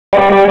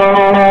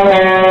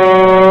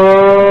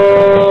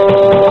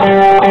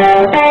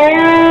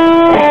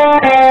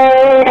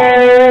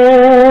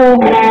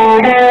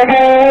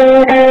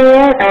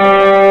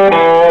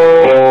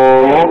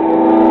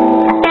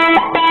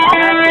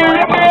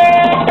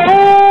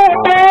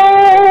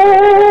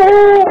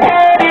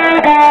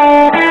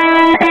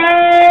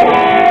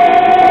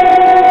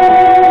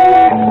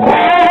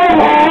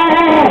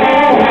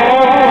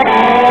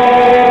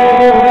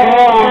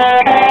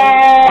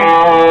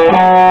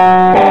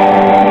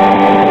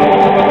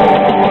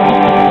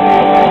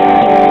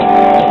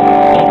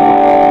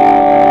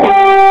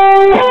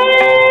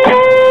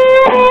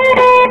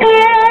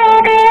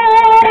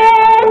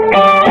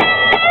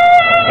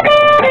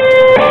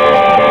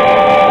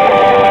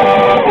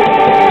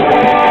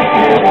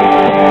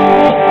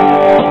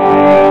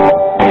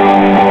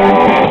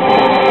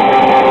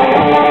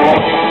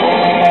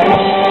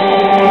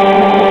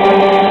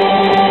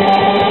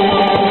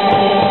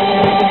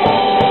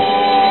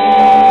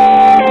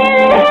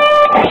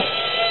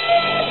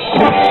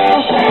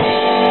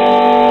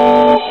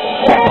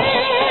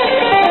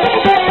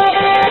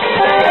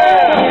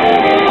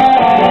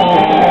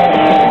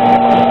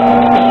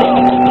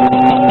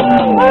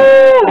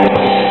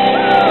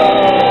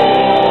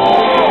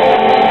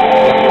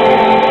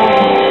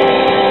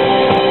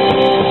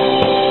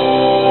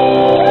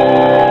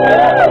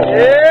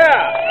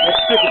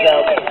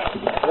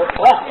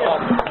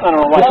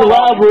Mr.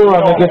 Lyle Brewer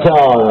on the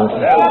guitar.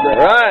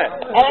 Right.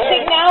 And I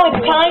think now it's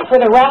time for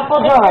the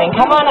raffle drawing.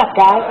 Come on up,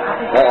 guys.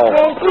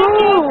 Thank you.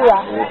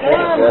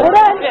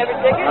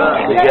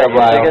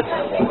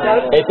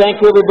 Hey, thank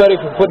you everybody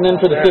for putting in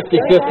for the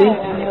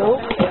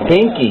 50-50.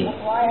 Pinky.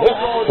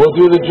 We'll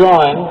do the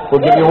drawing. We'll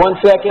give you 1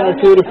 second or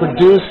two to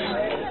produce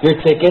your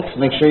tickets.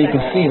 Make sure you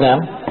can see them.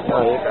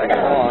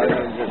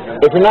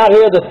 If you're not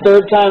here the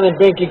third time that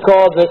Pinky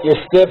calls it, you're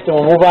stiffed, and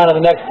we'll move on to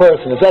the next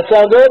person. Does that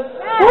sound good?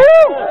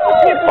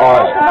 All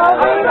right.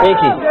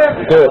 Pinky,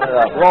 do it.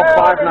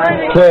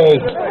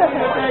 Okay.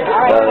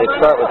 They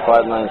start with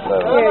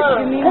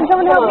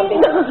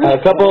 597. A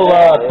couple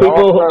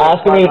people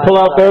asking me to pull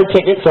out their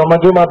tickets, so I'm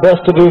going to do my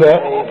best to do that.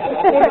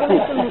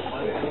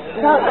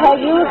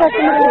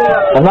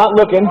 I'm not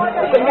looking.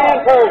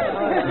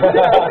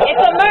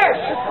 It's a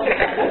merch.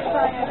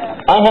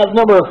 I have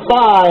number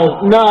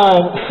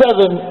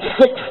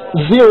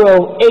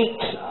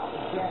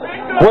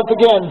 597608. Once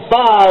again,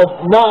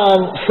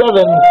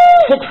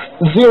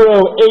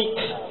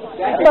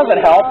 597608.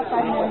 Doesn't help.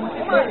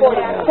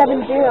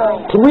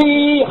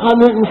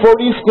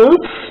 340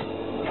 scoops.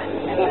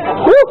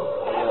 Woo!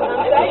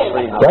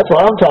 That's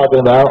what I'm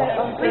talking about.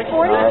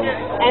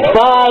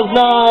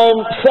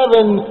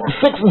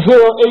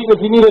 597608 if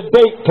you need a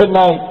date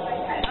tonight.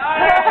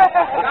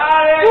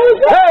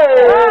 Hey!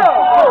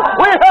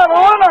 We have a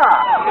winner!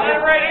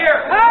 Right here.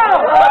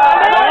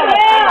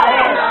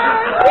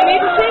 We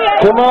need to see it.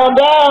 Come on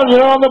down,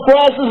 you're on the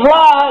Price is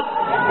Right.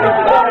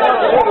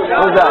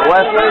 Who's that,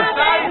 Wesley?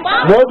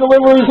 No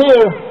deliveries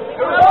here.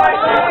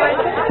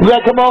 You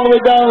gotta come all the way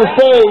down the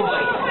stage.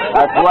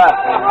 That's Wes.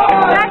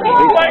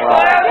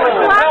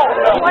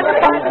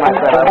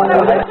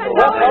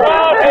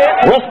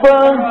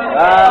 Westburn,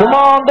 come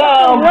on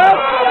down.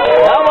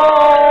 Come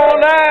on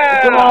down.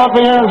 Come on up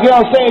here and get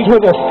on stage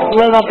with us.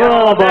 Run up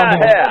on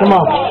here. Come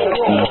on.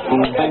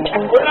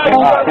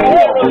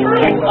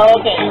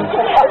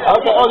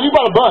 Okay. Oh, you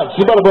bought a bunch.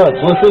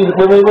 Let's see.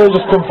 Let me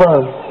just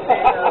confirm.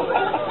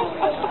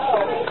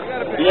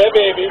 Yeah,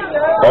 baby.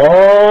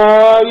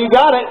 Oh, you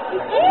got it.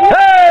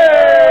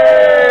 Hey!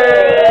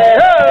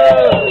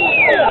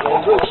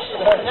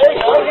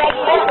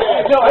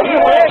 It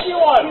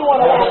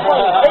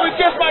was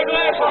just my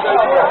glasses.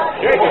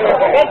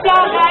 Good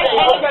job, guys.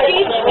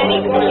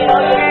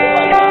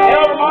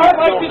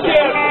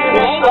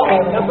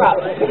 No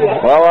problem.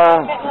 Well,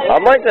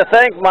 I'd like to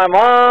thank my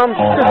mom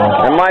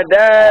and my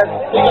dad.